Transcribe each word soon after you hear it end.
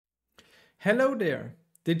Hello there!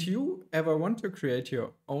 Did you ever want to create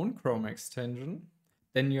your own Chrome extension?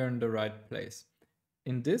 Then you're in the right place.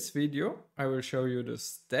 In this video, I will show you the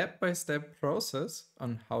step-by-step process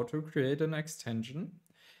on how to create an extension,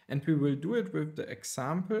 and we will do it with the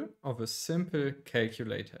example of a simple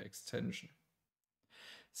calculator extension.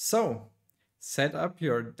 So, set up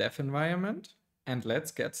your dev environment and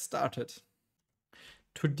let's get started.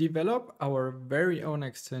 To develop our very own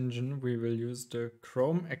extension, we will use the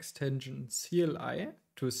chrome-extension-cli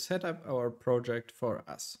to set up our project for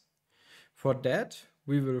us. For that,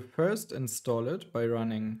 we will first install it by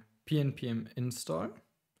running pnpm install,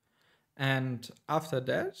 and after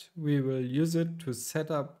that, we will use it to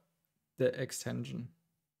set up the extension.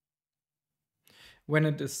 When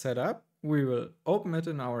it is set up, we will open it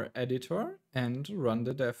in our editor and run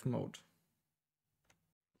the dev mode.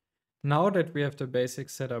 Now that we have the basic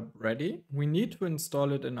setup ready, we need to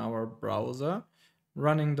install it in our browser,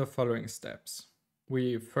 running the following steps.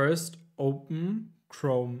 We first open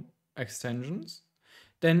Chrome extensions,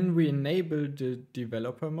 then we enable the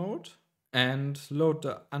developer mode and load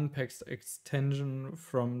the unpacked extension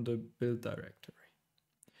from the build directory.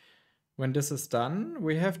 When this is done,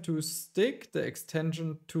 we have to stick the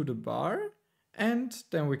extension to the bar, and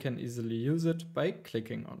then we can easily use it by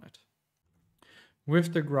clicking on it.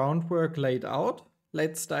 With the groundwork laid out,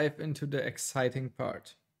 let's dive into the exciting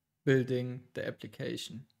part, building the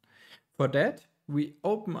application. For that, we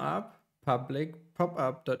open up public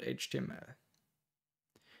popup.html.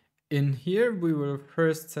 In here, we will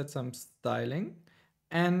first set some styling,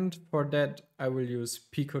 and for that, I will use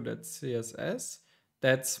pico.css.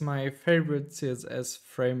 That's my favorite CSS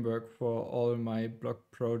framework for all my blog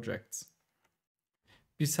projects.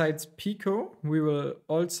 Besides Pico, we will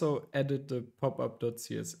also edit the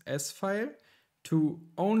popup.css file to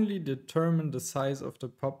only determine the size of the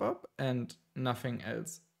popup and nothing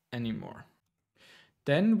else anymore.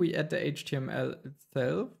 Then we add the HTML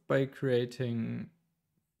itself by creating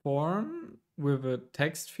form with a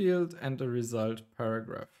text field and a result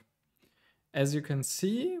paragraph. As you can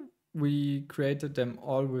see, we created them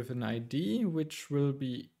all with an ID, which will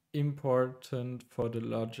be important for the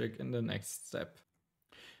logic in the next step.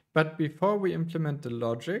 But before we implement the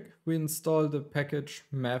logic, we install the package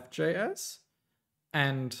math.js,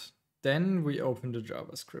 and then we open the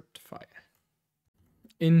JavaScript file.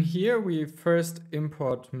 In here, we first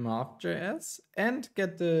import math.js and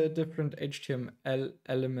get the different HTML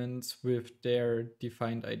elements with their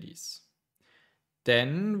defined IDs.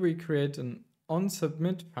 Then we create an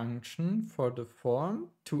onSubmit function for the form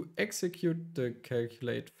to execute the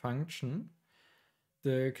calculate function.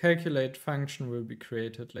 The calculate function will be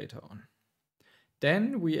created later on.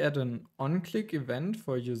 Then we add an onClick event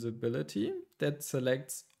for usability that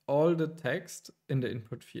selects all the text in the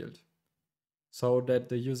input field so that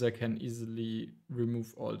the user can easily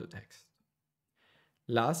remove all the text.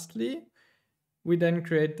 Lastly, we then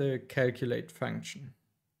create the calculate function.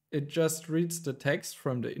 It just reads the text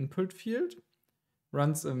from the input field,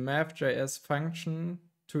 runs a math.js function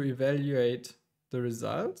to evaluate the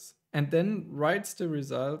results, and then writes the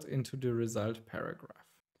result into the result paragraph.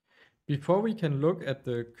 Before we can look at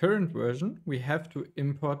the current version, we have to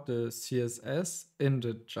import the CSS in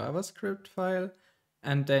the JavaScript file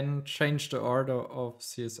and then change the order of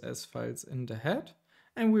CSS files in the head.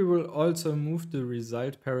 And we will also move the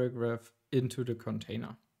result paragraph into the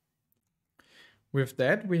container. With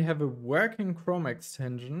that, we have a working Chrome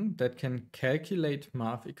extension that can calculate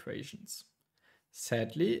math equations.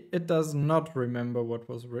 Sadly, it does not remember what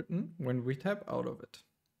was written when we tap out of it.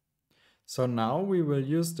 So now we will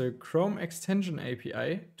use the Chrome Extension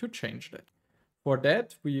API to change that. For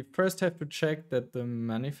that, we first have to check that the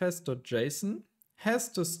manifest.json has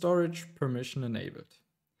the storage permission enabled.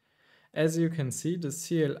 As you can see, the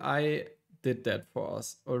CLI did that for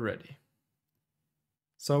us already.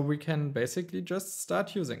 So we can basically just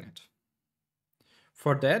start using it.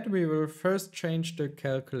 For that, we will first change the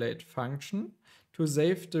calculate function to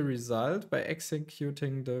save the result by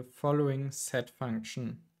executing the following set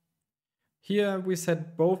function. Here we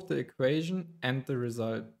set both the equation and the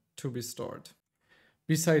result to be stored.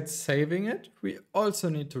 Besides saving it, we also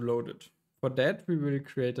need to load it. For that, we will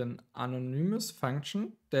create an anonymous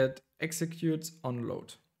function that executes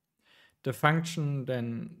onLoad. The function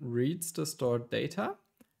then reads the stored data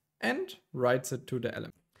and writes it to the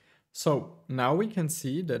element. So now we can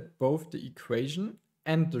see that both the equation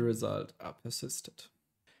and the result are persisted.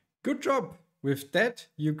 Good job! With that,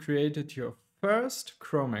 you created your first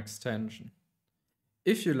Chrome extension.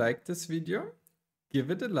 If you liked this video, give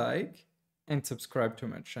it a like and subscribe to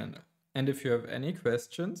my channel. And if you have any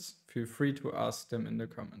questions, feel free to ask them in the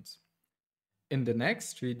comments. In the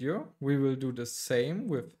next video, we will do the same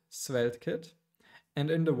with SvelteKit, and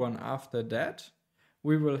in the one after that,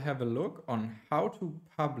 we will have a look on how to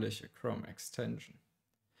publish a Chrome extension.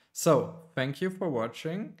 So, thank you for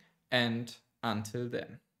watching, and until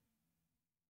then.